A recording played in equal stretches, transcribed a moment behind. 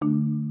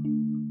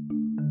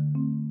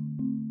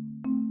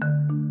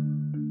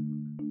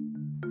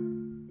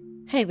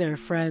Hey there,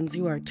 friends.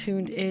 You are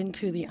tuned in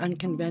to the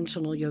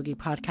Unconventional Yogi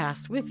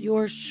Podcast with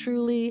yours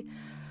truly,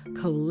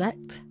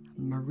 Colette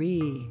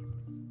Marie.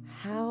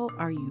 How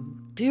are you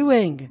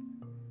doing?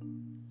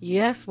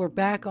 Yes, we're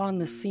back on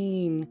the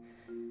scene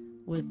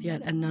with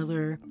yet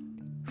another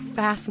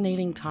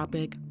fascinating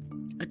topic,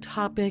 a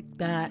topic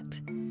that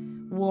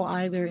will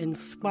either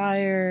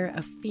inspire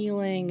a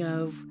feeling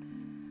of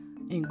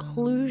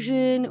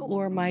inclusion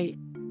or might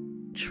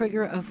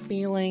trigger a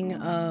feeling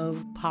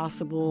of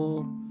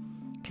possible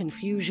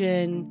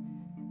confusion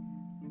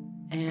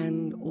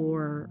and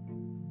or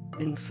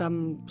in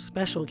some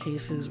special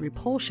cases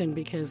repulsion,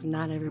 because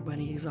not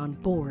everybody is on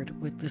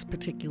board with this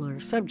particular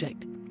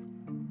subject.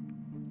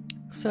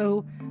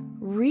 So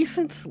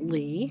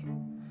recently,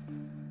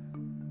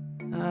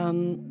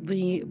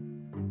 the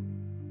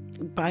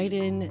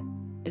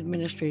Biden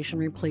administration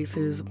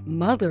replaces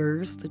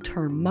mothers, the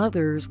term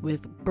mothers,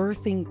 with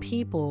birthing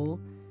people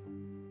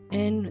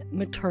in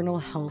maternal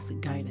health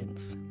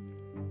guidance.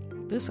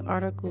 This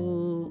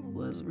article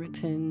was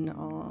written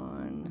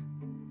on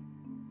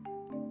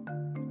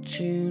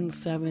June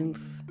 7th,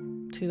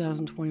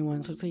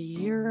 2021. So it's a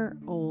year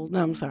old.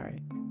 No, I'm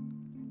sorry.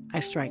 I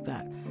strike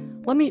that.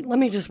 Let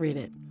me just read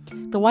it.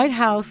 The White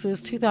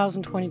House's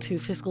 2022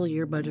 fiscal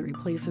year budget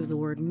replaces the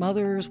word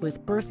mothers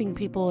with birthing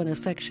people in a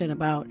section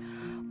about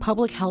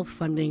public health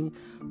funding,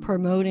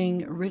 promoting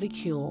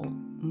ridicule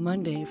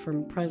Monday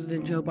from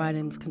President Joe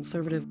Biden's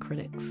conservative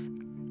critics.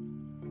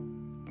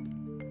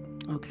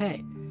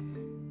 Okay.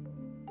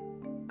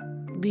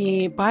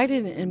 The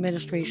Biden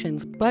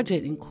administration's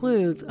budget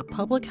includes a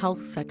public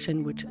health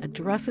section which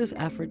addresses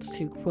efforts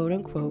to,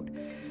 quote-unquote,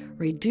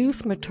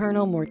 reduce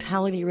maternal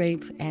mortality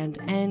rates and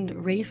end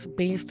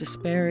race-based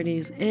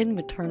disparities in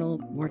maternal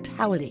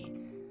mortality.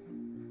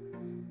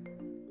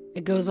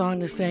 It goes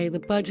on to say the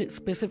budget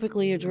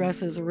specifically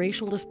addresses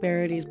racial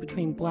disparities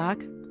between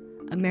Black,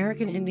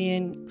 American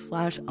Indian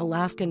 /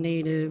 Alaska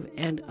Native,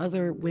 and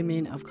other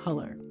women of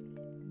color.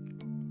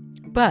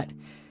 But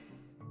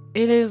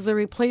it is the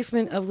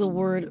replacement of the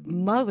word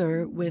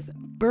mother with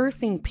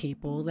birthing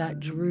people that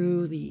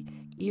drew the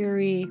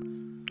ire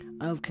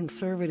of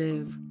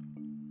conservative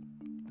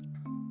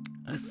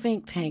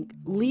think tank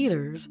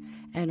leaders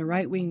and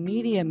right-wing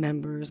media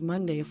members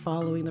Monday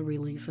following the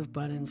release of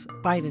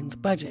Biden's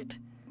budget.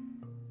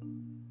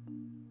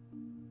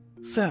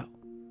 So,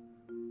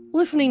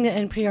 listening to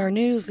NPR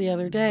News the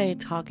other day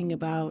talking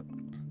about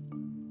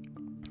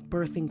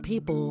birthing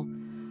people,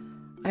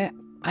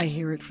 I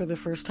hear it for the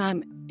first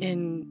time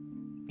in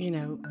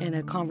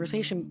a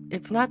conversation.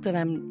 It's not that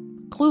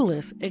I'm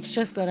clueless. It's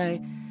just that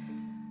I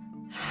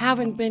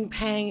haven't been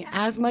paying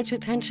as much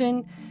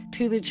attention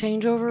to the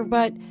changeover,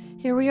 but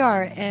here we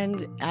are.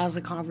 And as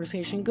the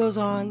conversation goes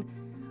on,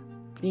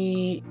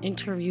 the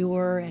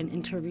interviewer and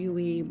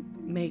interviewee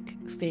make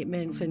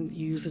statements and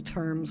use the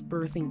terms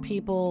birthing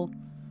people,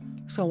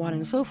 so on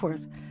and so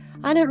forth.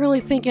 I didn't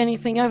really think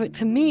anything of it.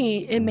 To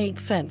me, it made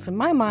sense. In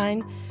my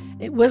mind,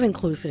 it was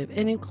inclusive.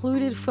 It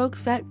included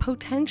folks that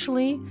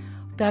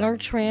are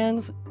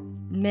trans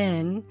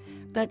men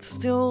that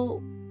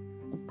still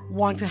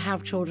want to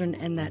have children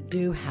and that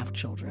do have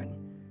children.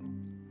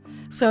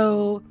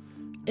 So,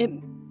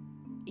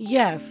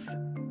 yes,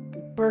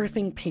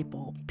 birthing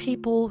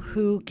people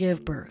who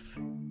give birth.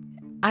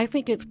 I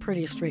think it's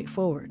pretty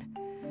straightforward.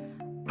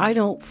 I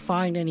don't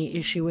find any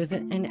issue with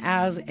it. And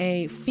as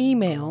a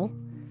female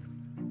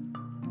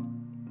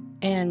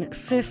and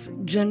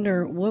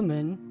cisgender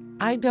woman,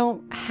 I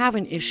don't have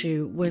an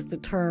issue with the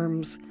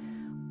terms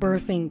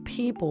birthing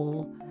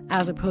people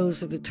as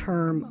opposed to the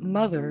term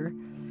mother,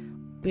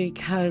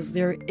 because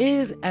there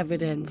is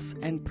evidence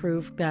and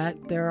proof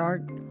that there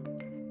are,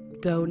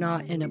 though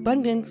not in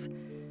abundance,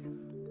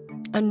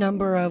 a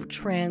number of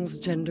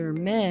transgender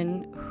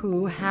men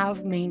who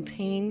have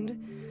maintained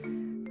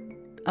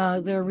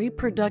their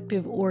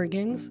reproductive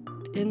organs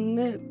in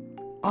the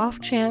off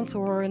chance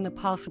or in the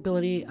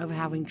possibility of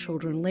having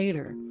children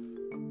later.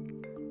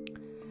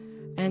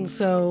 And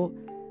so,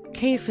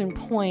 case in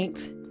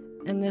point,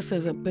 and this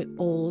is a bit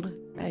old,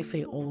 I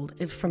say old,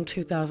 it's from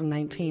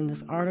 2019,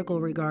 this article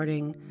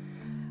regarding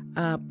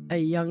a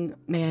young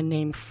man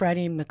named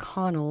Freddie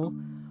McConnell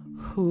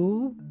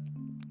who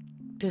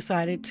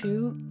decided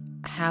to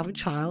have a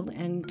child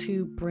and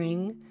to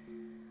bring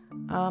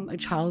a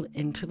child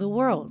into the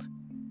world.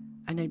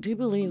 And I do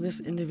believe this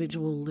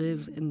individual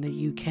lives in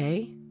the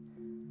UK.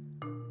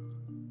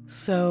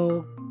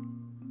 So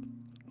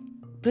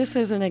this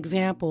is an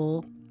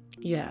example,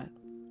 yeah,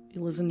 he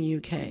lives in the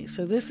UK.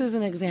 So this is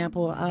an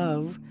example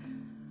of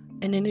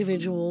an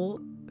individual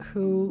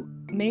who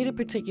made a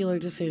particular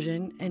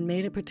decision and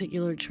made a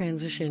particular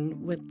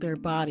transition with their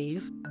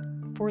bodies,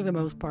 for the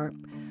most part,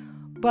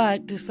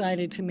 but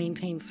decided to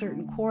maintain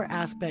certain core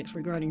aspects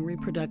regarding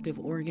reproductive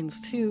organs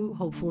to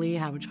hopefully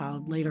have a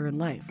child later in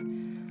life.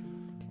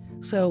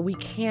 So we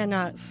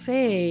cannot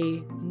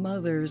say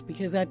mothers,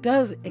 because that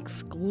does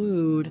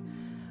exclude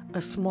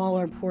a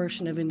smaller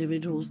portion of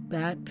individuals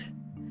that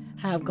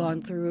have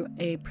gone through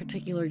a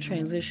particular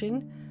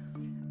transition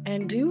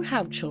and do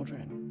have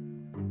children.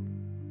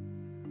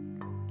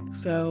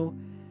 So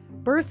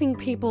birthing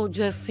people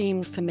just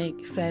seems to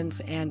make sense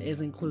and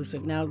is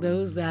inclusive. Now,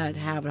 those that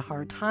have a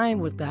hard time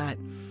with that,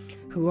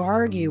 who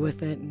argue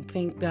with it and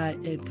think that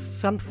it's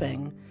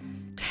something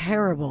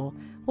terrible,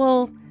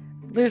 well,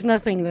 there's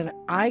nothing that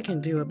I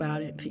can do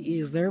about it to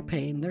ease their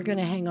pain. They're going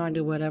to hang on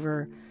to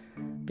whatever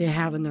they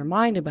have in their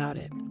mind about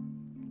it.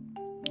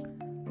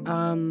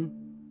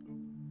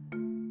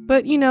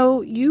 But,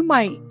 you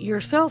might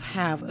yourself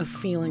have a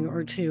feeling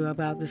or two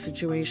about the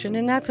situation,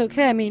 and that's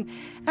okay. I mean,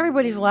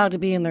 everybody's allowed to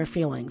be in their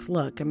feelings.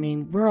 Look,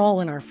 we're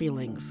all in our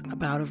feelings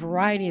about a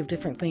variety of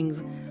different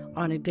things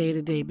on a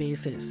day-to-day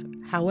basis.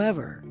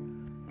 However,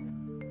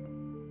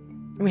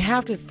 we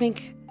have to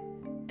think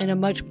in a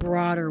much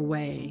broader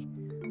way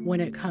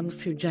when it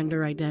comes to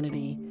gender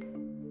identity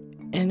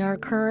in our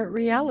current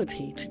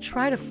reality. To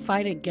try to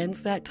fight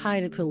against that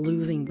tide, it's a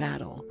losing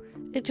battle.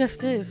 It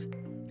just is.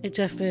 It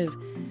just is.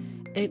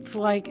 It's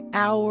like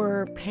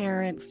our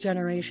parents'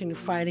 generation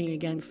fighting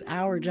against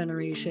our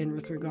generation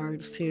with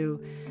regards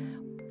to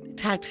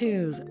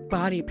tattoos,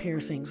 body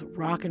piercings,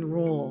 rock and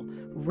roll,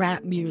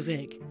 rap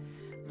music,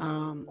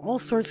 all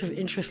sorts of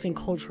interesting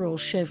cultural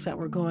shifts that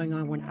were going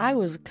on when I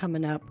was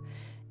coming up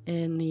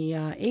in the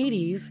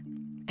 80s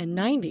and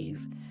 90s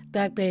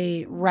that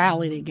they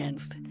rallied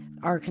against.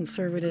 Our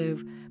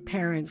conservative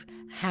parents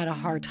had a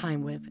hard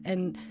time with.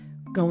 And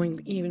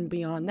going even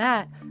beyond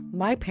that,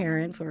 my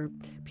parents, or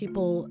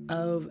people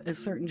of a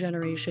certain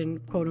generation,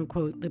 quote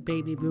unquote, the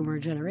baby boomer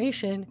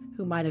generation,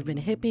 who might have been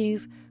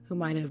hippies, who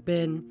might have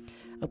been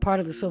a part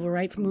of the civil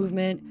rights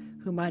movement,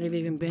 who might have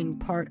even been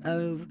part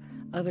of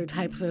other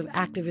types of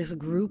activist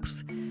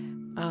groups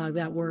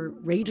that were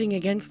raging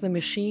against the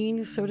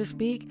machine, so to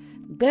speak,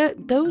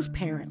 those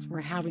parents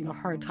were having a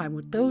hard time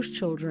with those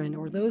children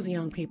or those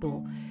young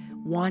people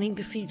wanting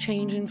to see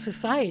change in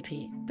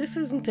society. This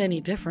isn't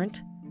any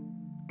different.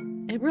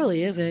 It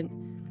really isn't.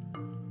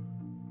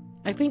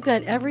 I think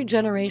that every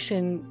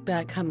generation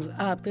that comes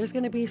up, there's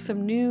going to be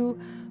some new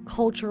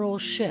cultural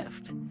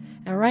shift.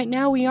 And right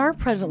now we are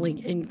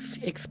presently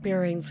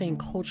experiencing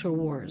culture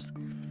wars.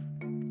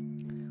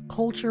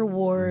 Culture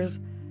wars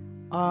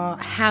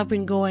have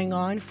been going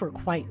on for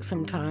quite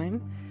some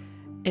time.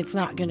 It's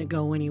not going to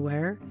go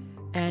anywhere.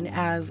 And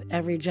as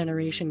every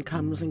generation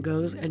comes and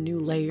goes, a new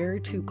layer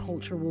to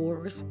culture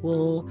wars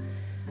will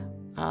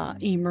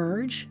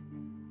emerge.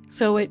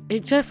 So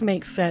it just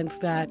makes sense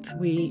that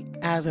we,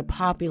 as a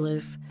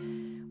populace,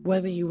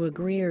 whether you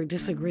agree or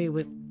disagree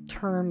with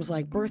terms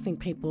like birthing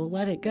people,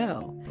 let it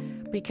go.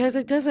 Because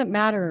it doesn't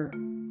matter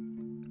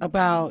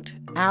about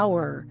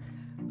our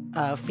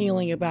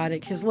feeling about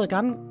it. Because look,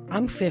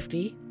 I'm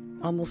 50,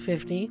 almost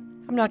 50.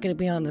 I'm not going to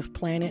be on this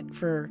planet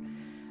for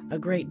a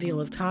great deal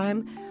of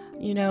time.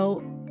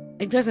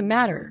 It doesn't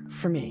matter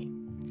for me.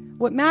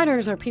 What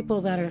matters are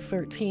people that are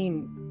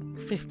 13,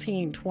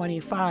 15,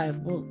 25.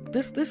 Well,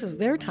 this is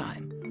their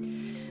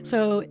time.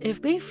 So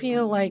if they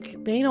feel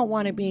like they don't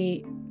want to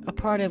be a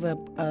part of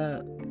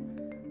a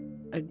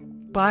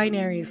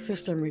binary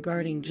system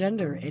regarding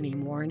gender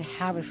anymore and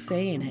have a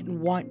say in it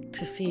and want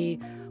to see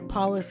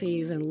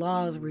policies and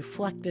laws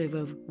reflective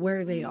of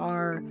where they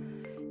are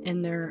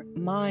in their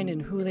mind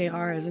and who they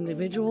are as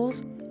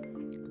individuals,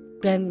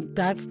 then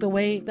that's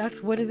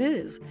what it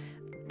is.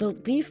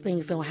 These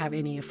things don't have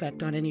any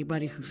effect on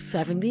anybody who's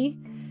 70.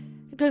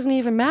 It doesn't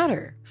even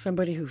matter.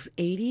 Somebody who's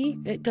 80,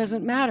 it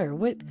doesn't matter.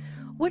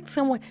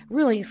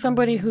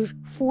 Somebody who's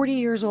 40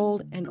 years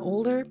old and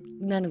older,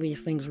 none of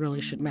these things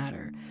really should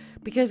matter,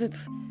 because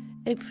it's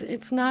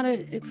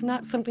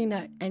not something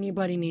that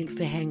anybody needs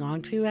to hang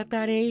on to at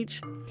that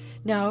age.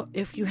 Now,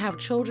 if you have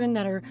children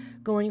that are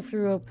going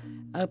through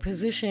a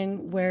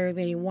position where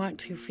they want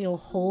to feel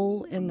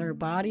whole in their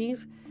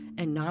bodies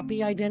and not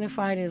be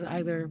identified as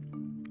either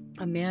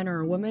a man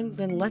or a woman,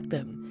 then let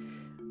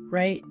them,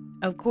 right?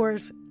 Of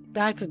course,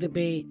 that's a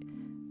debate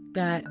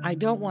that I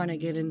don't want to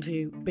get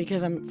into,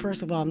 because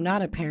first of all, I'm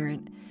not a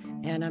parent,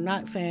 and I'm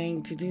not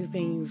saying to do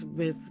things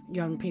with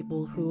young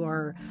people who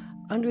are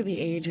under the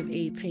age of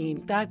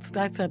 18. That's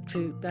up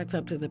to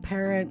the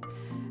parent,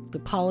 the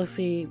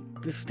policy,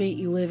 the state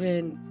you live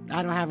in.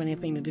 I don't have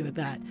anything to do with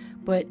that.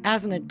 But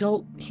as an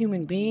adult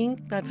human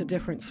being, that's a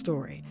different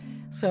story.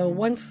 So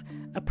once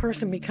a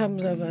person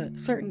becomes of a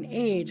certain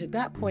age, at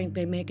that point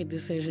they make a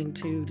decision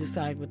to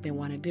decide what they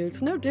want to do.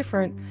 It's no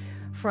different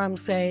from,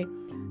 say,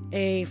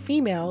 a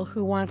female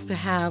who wants to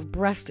have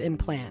breast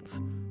implants,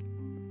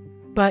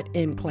 butt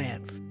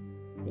implants,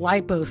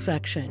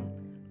 liposuction,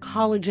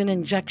 collagen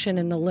injection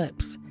in the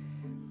lips,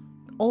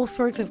 all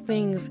sorts of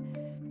things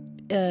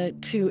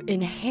to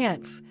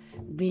enhance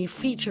the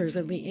features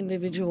of the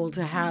individual,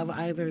 to have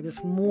either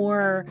this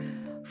more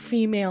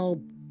female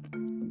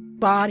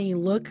body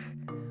look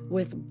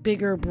with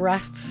bigger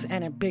breasts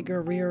and a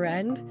bigger rear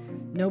end.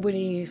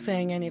 Nobody is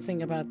saying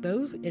anything about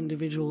those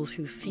individuals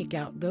who seek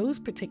out those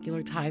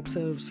particular types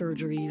of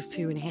surgeries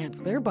to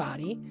enhance their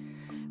body.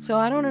 So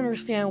I don't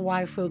understand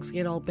why folks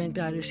get all bent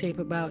out of shape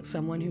about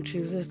someone who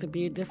chooses to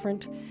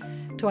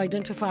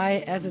identify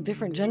as a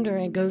different gender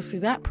and goes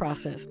through that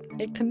process.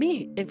 To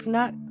me, it's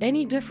not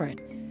any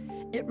different.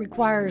 It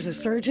requires a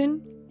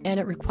surgeon, and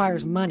it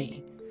requires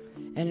money.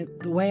 And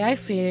the way I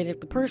see it, if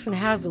the person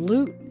has the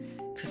loot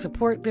to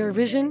support their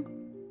vision,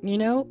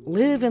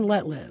 live and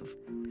let live.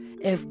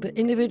 If the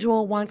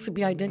individual wants to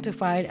be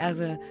identified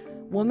as a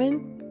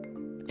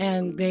woman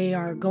and they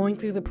are going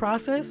through the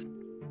process,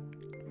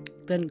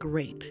 then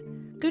great.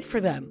 Good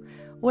for them.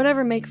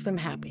 Whatever makes them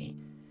happy.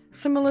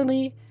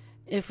 Similarly,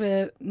 if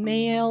a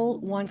male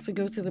wants to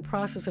go through the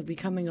process of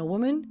becoming a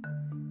woman,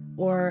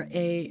 or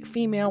a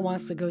female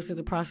wants to go through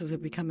the process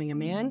of becoming a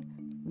man,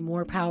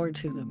 more power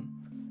to them.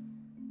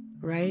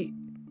 Right?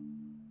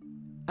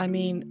 I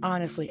mean,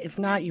 honestly, it's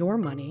not your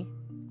money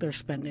they're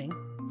spending.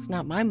 It's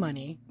not my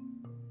money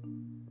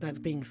that's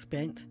being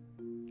spent.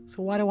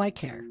 So why do I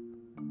care?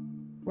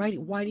 Right?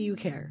 Why do you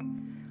care?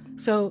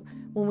 So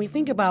when we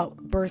think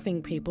about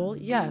birthing people,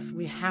 yes,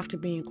 we have to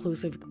be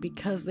inclusive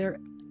because there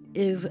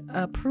is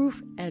a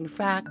proof and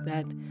fact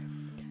that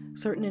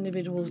certain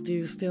individuals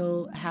do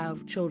still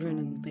have children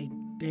and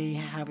they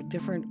have a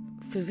different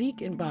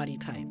physique and body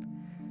type.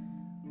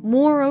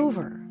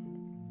 Moreover,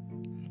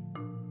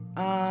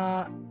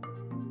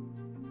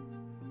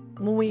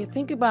 when we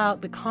think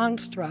about the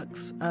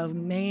constructs of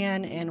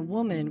man and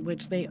woman,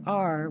 which they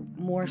are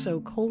more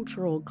so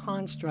cultural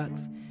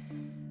constructs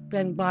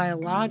than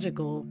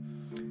biological,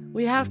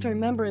 we have to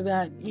remember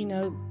that,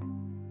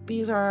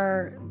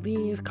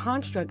 these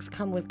constructs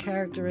come with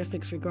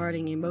characteristics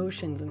regarding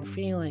emotions and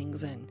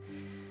feelings and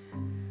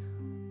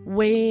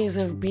ways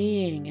of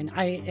being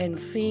and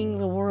seeing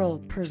the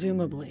world,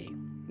 presumably.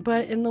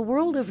 But in the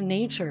world of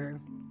nature,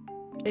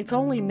 it's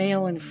only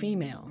male and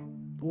female,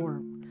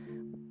 or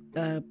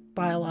a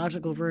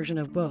biological version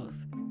of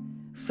both.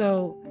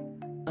 So,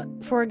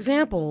 for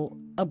example,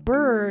 a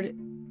bird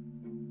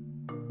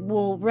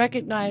will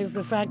recognize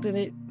the fact that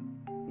it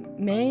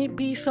may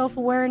be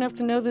self-aware enough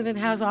to know that it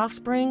has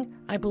offspring.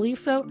 I believe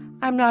so.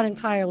 I'm not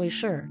entirely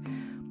sure.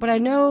 But I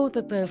know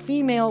that the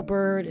female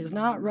bird is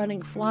not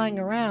flying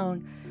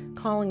around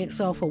calling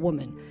itself a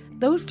woman.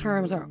 Those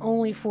terms are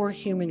only for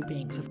human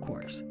beings, of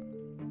course.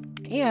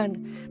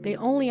 And they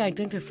only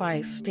identify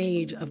a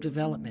stage of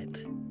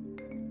development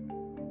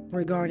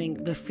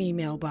regarding the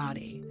female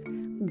body.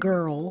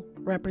 Girl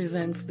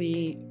represents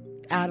the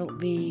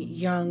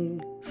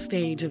young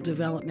stage of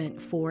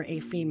development for a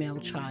female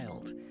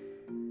child.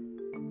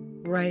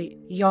 Right?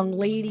 Young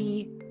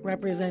lady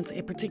represents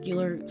a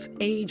particular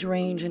age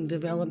range and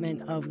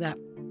development of that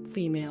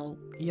female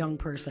young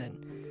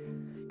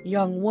person.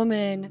 Young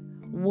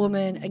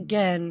woman,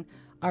 again,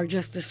 are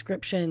just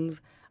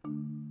descriptions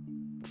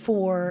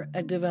for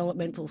a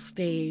developmental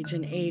stage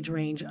and age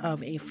range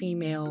of a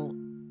female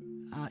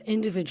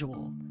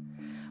individual.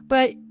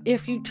 But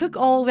if you took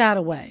all that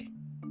away,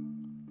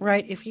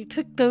 right? If you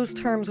took those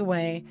terms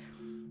away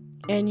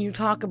and you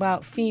talk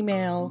about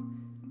female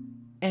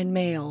and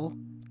male,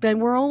 then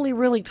we're only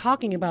really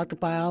talking about the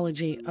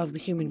biology of the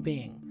human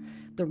being,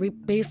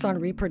 based on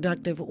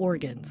reproductive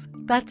organs.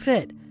 That's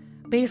it.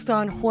 Based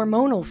on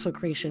hormonal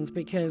secretions,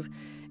 because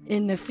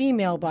in the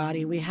female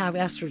body we have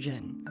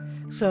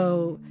estrogen.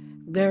 So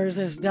there's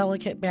this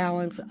delicate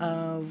balance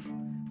of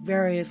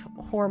various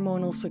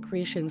hormonal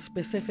secretions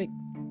specific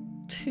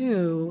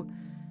to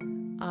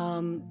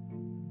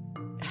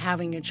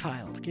having a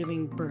child,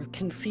 giving birth,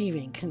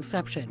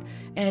 conception.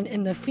 And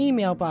in the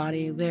female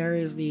body, there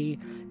is the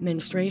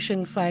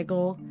menstruation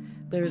cycle,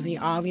 there's the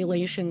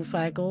ovulation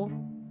cycle.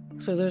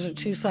 So those are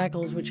 2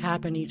 cycles which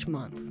happen each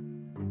month.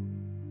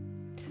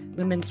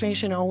 The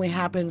menstruation only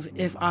happens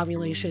if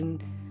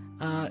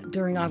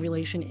during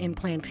ovulation,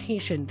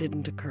 implantation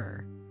didn't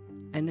occur.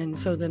 And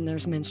then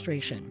there's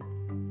menstruation.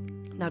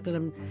 Not that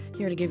I'm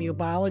here to give you a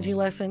biology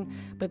lesson,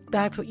 but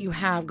that's what you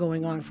have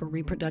going on for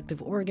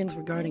reproductive organs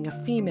regarding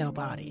a female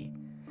body.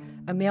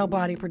 A male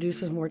body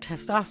produces more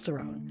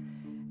testosterone.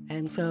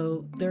 And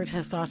so their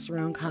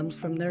testosterone comes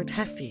from their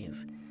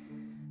testes.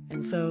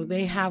 And so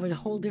they have a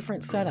whole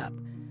different setup.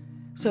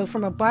 So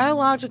from a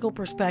biological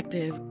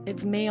perspective,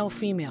 it's male,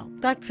 female.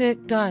 That's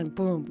it, done,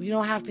 boom. You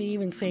don't have to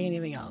even say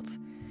anything else.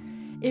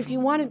 If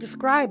you want to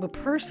describe a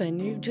person,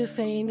 you just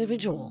say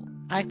individual.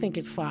 I think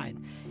it's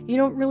fine. You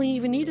don't really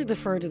even need to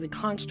defer to the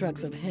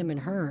constructs of him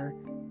and her,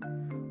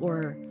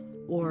 or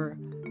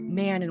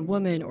man and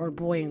woman, or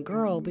boy and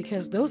girl,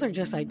 because those are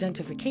just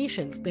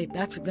identifications.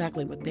 That's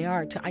exactly what they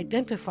are, to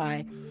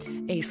identify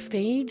a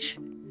stage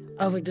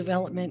of a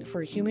development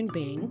for a human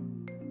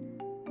being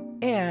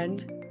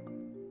and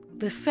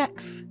the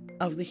sex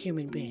of the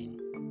human being.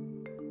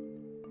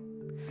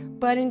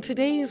 But in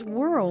today's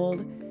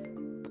world,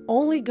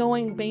 only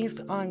going based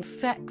on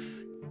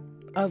sex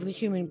of the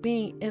human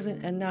being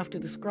isn't enough to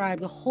describe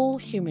the whole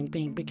human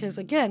being, because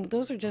again,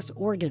 those are just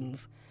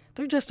organs.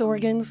 They're just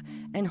organs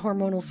and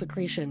hormonal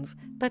secretions.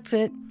 That's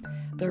it.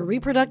 They're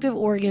reproductive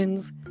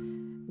organs.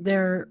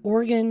 They're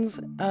organs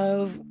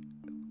of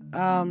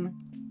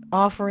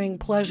offering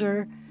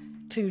pleasure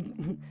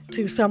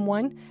to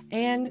someone,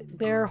 and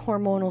their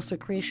hormonal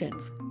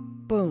secretions.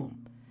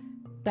 Boom.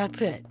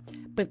 That's it.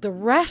 But the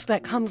rest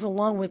that comes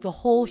along with the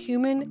whole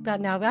human,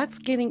 that's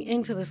getting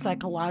into the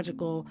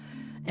psychological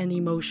and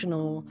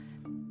emotional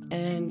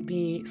and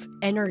the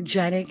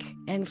energetic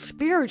and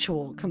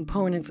spiritual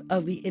components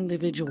of the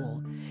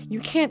individual. You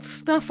can't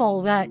stuff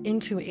all that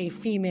into a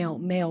female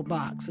male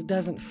box. It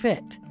doesn't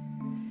fit.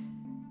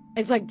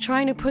 It's like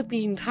trying to put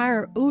the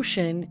entire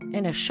ocean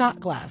in a shot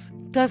glass.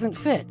 It doesn't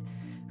fit.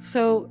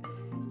 So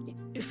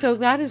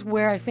that is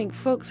where I think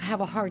folks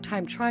have a hard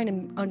time trying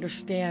to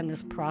understand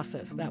this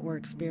process that we're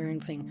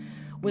experiencing,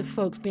 with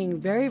folks being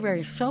very,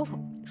 very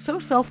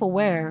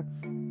self-aware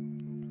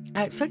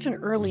at such an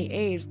early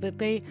age that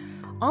they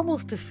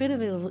almost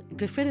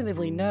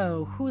definitively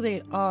know who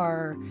they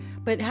are,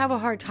 but have a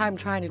hard time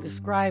trying to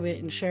describe it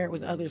and share it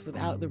with others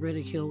without the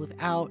ridicule,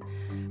 without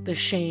the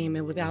shame,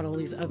 and without all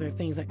these other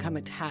things that come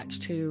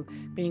attached to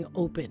being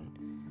open,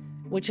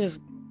 which is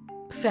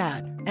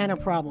sad and a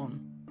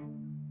problem.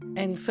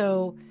 And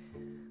so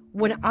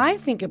when I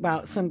think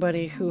about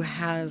somebody who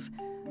has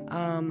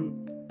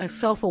a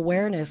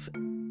self-awareness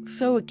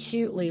so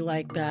acutely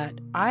like that,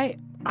 I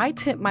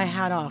tip my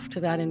hat off to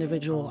that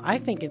individual. I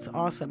think it's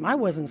awesome. I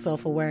wasn't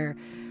self-aware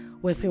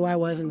with who I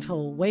was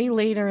until way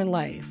later in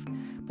life.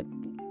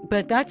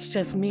 But that's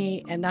just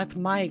me, and that's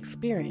my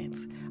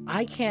experience.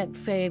 I can't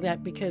say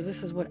that because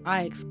this is what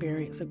I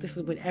experienced, that this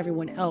is what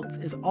everyone else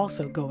is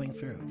also going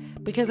through,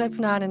 because that's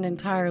not an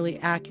entirely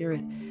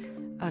accurate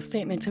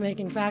statement to make.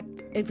 In fact,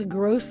 it's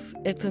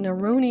an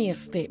erroneous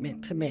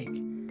statement to make,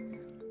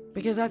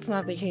 because that's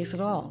not the case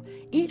at all.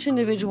 Each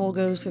individual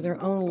goes through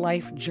their own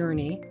life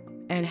journey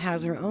and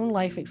has their own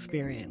life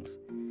experience.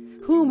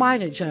 Who am I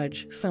to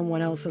judge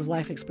someone else's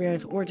life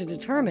experience or to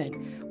determine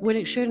what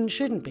it should and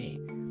shouldn't be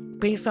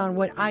based on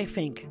what I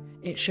think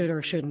it should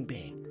or shouldn't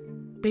be,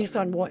 based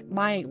on what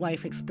my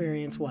life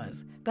experience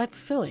was? That's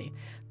silly.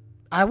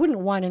 I wouldn't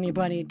want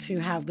anybody to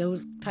have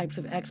those types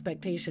of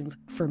expectations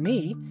for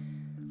me.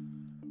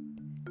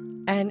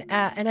 And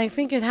I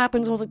think it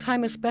happens all the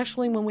time,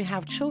 especially when we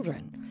have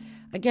children.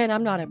 Again,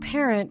 I'm not a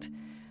parent,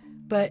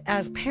 but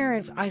as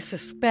parents, I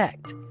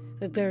suspect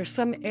that there's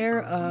some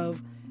air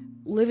of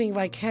living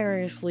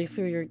vicariously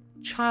through your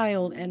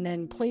child and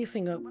then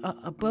placing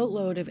a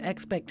boatload of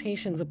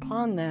expectations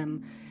upon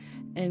them.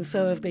 And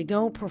so if they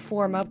don't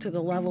perform up to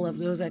the level of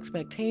those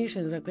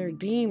expectations, that they're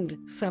deemed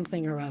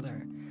something or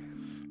other,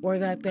 or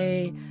that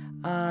they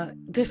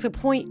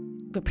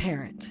disappoint the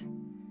parent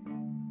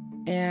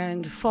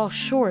and fall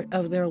short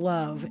of their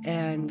love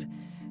and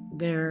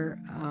their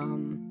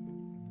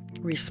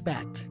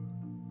respect.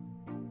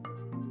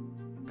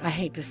 I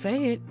hate to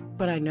say it,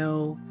 but I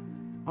know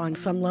on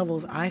some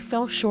levels I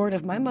fell short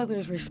of my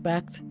mother's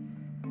respect.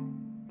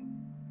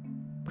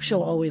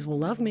 She'll always will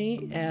love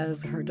me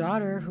as her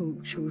daughter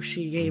who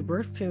she gave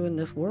birth to in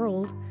this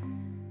world.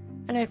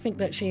 And I think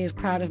that she is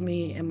proud of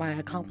me and my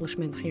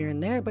accomplishments here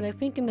and there. But I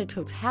think in the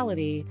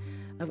totality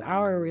of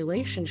our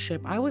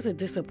relationship, I was a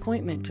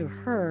disappointment to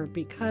her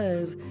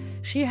because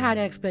she had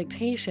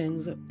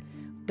expectations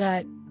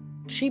that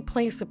she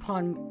placed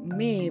upon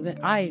me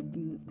that I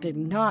did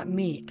not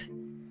meet.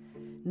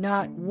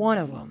 Not one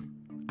of them.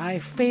 I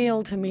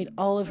failed to meet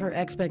all of her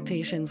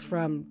expectations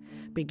from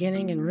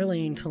beginning and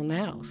really until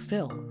now,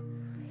 still.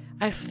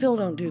 I still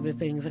don't do the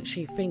things that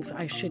she thinks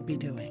I should be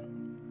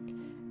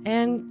doing.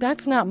 And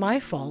that's not my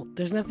fault.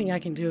 There's nothing I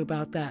can do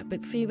about that.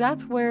 But see,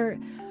 that's where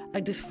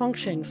a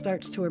dysfunction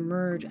starts to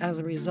emerge as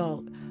a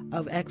result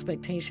of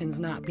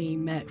expectations not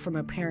being met from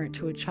a parent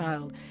to a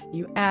child.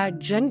 You add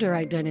gender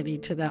identity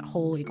to that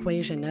whole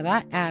equation. Now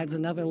that adds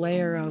another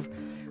layer of,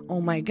 oh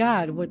my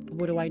God, what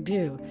do I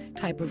do?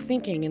 Type of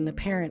thinking in the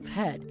parent's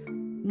head,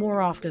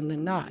 more often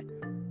than not.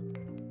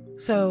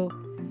 So,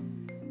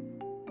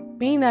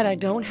 being that I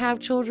don't have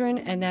children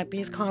and that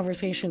these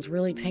conversations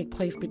really take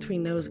place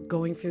between those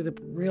going through the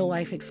real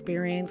life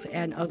experience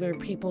and other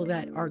people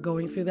that are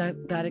going through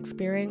that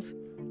experience,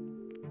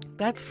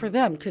 that's for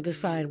them to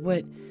decide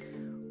what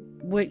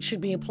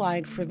should be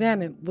applied for them.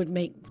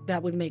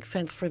 That would make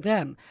sense for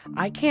them.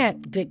 I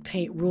can't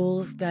dictate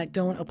rules that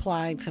don't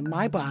apply to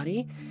my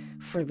body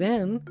for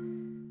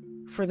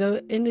them, for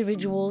the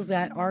individuals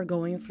that are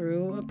going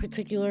through a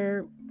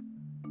particular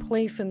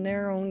place in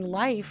their own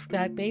life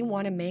that they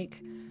want to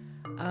make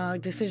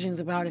decisions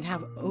about and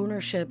have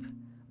ownership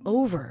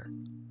over.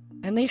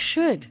 And they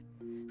should.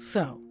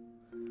 So,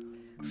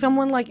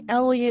 someone like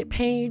Elliot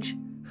Page,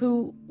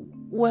 who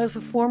was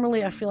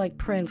formerly, I feel like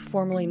Prince,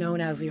 formerly known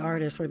as the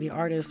artist, or the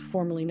artist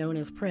formerly known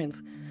as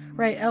Prince,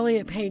 right?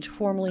 Elliot Page,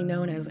 formerly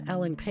known as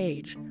Ellen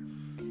Page,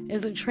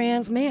 is a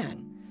trans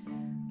man.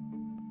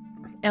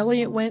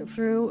 Elliot went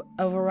through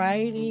a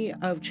variety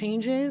of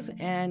changes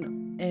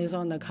and is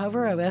on the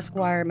cover of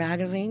Esquire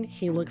magazine.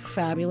 He looks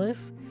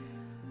fabulous.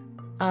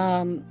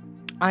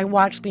 I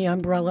watched The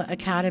Umbrella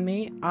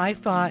Academy. I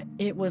thought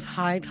it was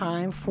high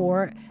time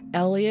for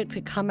Elliot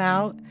to come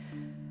out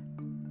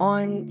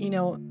on,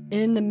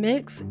 in the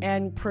mix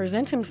and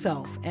present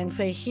himself and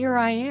say, here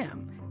I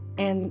am.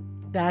 And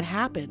that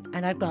happened.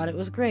 And I thought it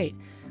was great.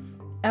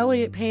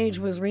 Elliot Page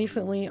was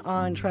recently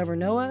on Trevor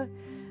Noah.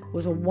 It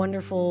was a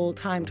wonderful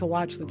time to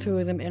watch the two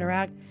of them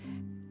interact.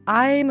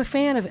 I'm a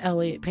fan of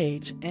Elliot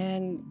Page.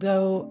 And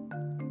though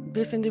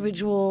this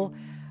individual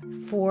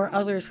for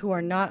others who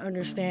are not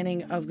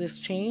understanding of this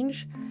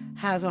change,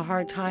 has a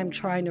hard time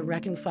trying to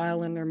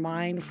reconcile in their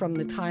mind from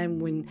the time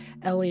when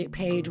Elliot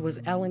Page was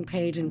Ellen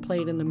Page and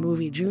played in the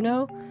movie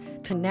Juno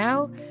to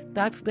now.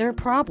 That's their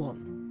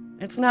problem.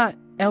 It's not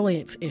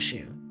Elliot's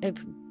issue.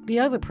 It's the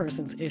other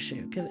person's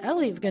issue, because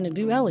Elliot's going to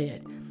do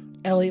Elliot.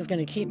 Elliot's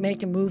going to keep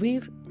making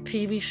movies,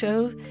 TV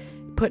shows,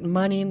 putting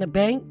money in the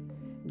bank,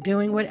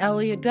 doing what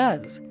Elliot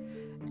does.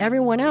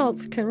 Everyone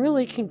else can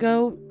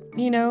go,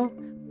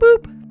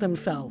 boop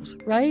themselves,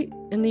 right?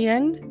 In the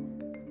end,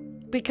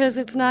 because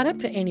it's not up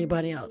to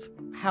anybody else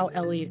how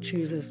Elliot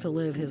chooses to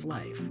live his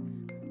life.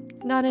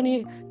 Not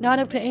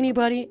up to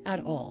anybody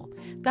at all.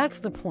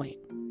 That's the point.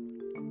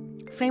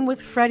 Same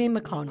with Freddie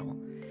McConnell.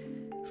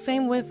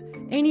 Same with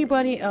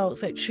anybody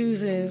else that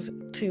chooses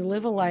to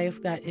live a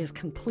life that is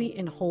complete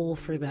and whole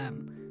for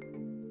them.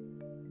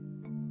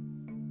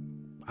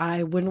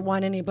 I wouldn't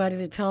want anybody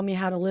to tell me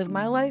how to live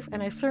my life,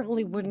 and I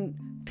certainly wouldn't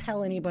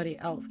tell anybody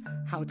else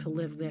how to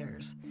live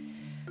theirs.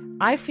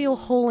 I feel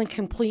whole and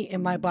complete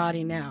in my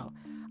body now.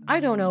 I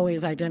don't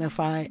always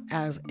identify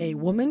as a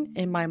woman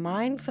in my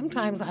mind.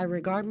 Sometimes I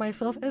regard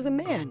myself as a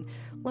man.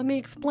 Let me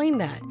explain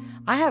that.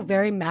 I have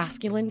very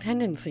masculine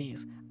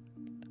tendencies.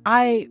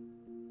 I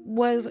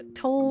was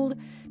told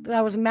that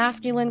I was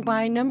masculine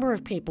by a number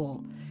of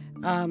people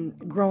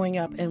growing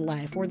up in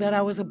life, or that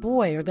I was a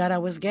boy, or that I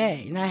was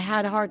gay. And I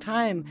had a hard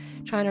time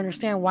trying to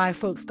understand why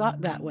folks thought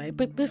that way.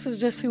 But this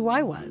is just who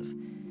I was,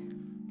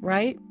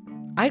 right?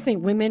 I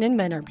think women and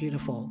men are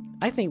beautiful.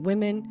 I think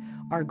women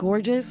are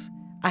gorgeous.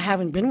 I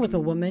haven't been with a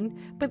woman,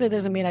 but that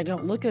doesn't mean I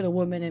don't look at a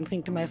woman and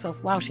think to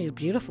myself, wow, she's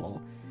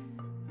beautiful.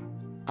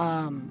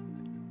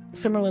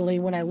 Similarly,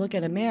 when I look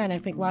at a man, I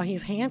think, wow,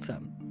 he's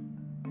handsome.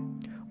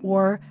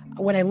 Or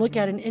when I look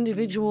at an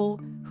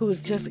individual who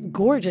is just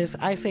gorgeous,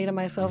 I say to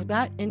myself,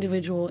 that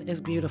individual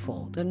is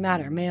beautiful. Doesn't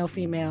matter, male,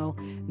 female,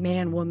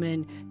 man,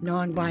 woman,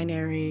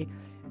 non-binary,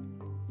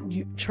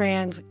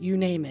 trans, you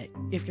name it.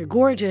 If you're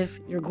gorgeous,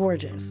 you're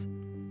gorgeous.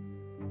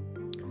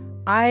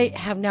 I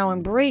have now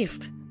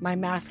embraced my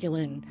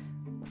masculine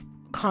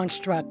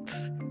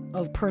constructs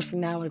of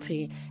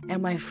personality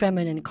and my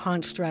feminine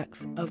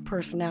constructs of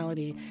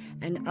personality,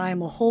 and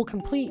I'm a whole,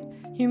 complete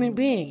human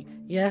being.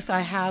 Yes,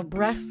 I have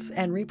breasts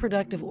and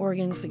reproductive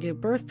organs to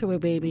give birth to a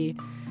baby,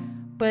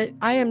 but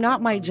I am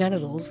not my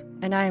genitals,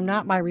 and I am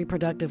not my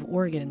reproductive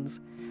organs.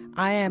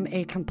 I am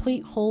a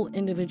complete whole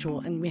individual,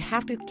 and we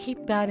have to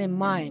keep that in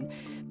mind,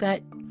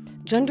 that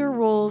gender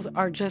roles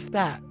are just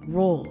that,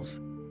 roles.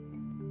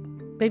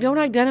 They don't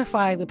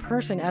identify the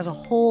person as a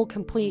whole,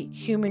 complete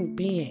human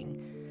being.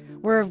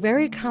 We're a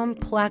very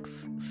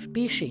complex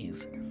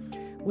species.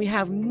 We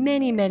have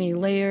many, many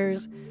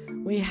layers.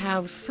 We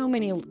have so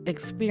many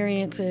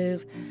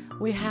experiences.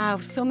 We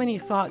have so many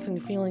thoughts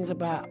and feelings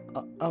about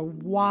a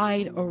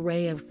wide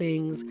array of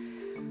things.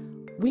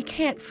 We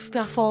can't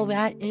stuff all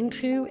that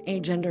into a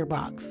gender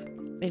box.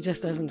 It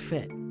just doesn't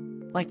fit.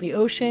 Like the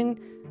ocean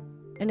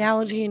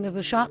analogy into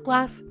the shot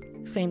glass,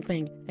 same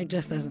thing. It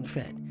just doesn't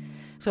fit.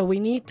 So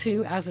we need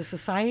to, as a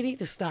society,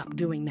 to stop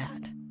doing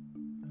that.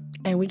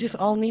 And we just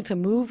all need to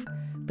move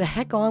the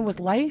heck on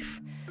with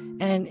life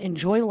and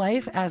enjoy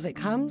life as it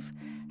comes.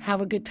 Have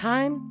a good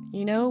time.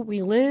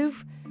 We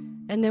live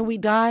and then we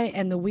die,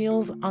 and the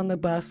wheels on the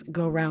bus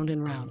go round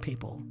and round,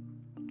 people.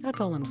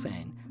 That's all I'm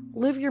saying.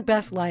 Live your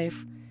best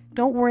life.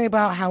 Don't worry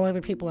about how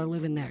other people are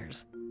living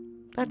theirs.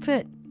 That's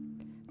it.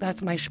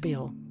 That's my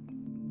spiel.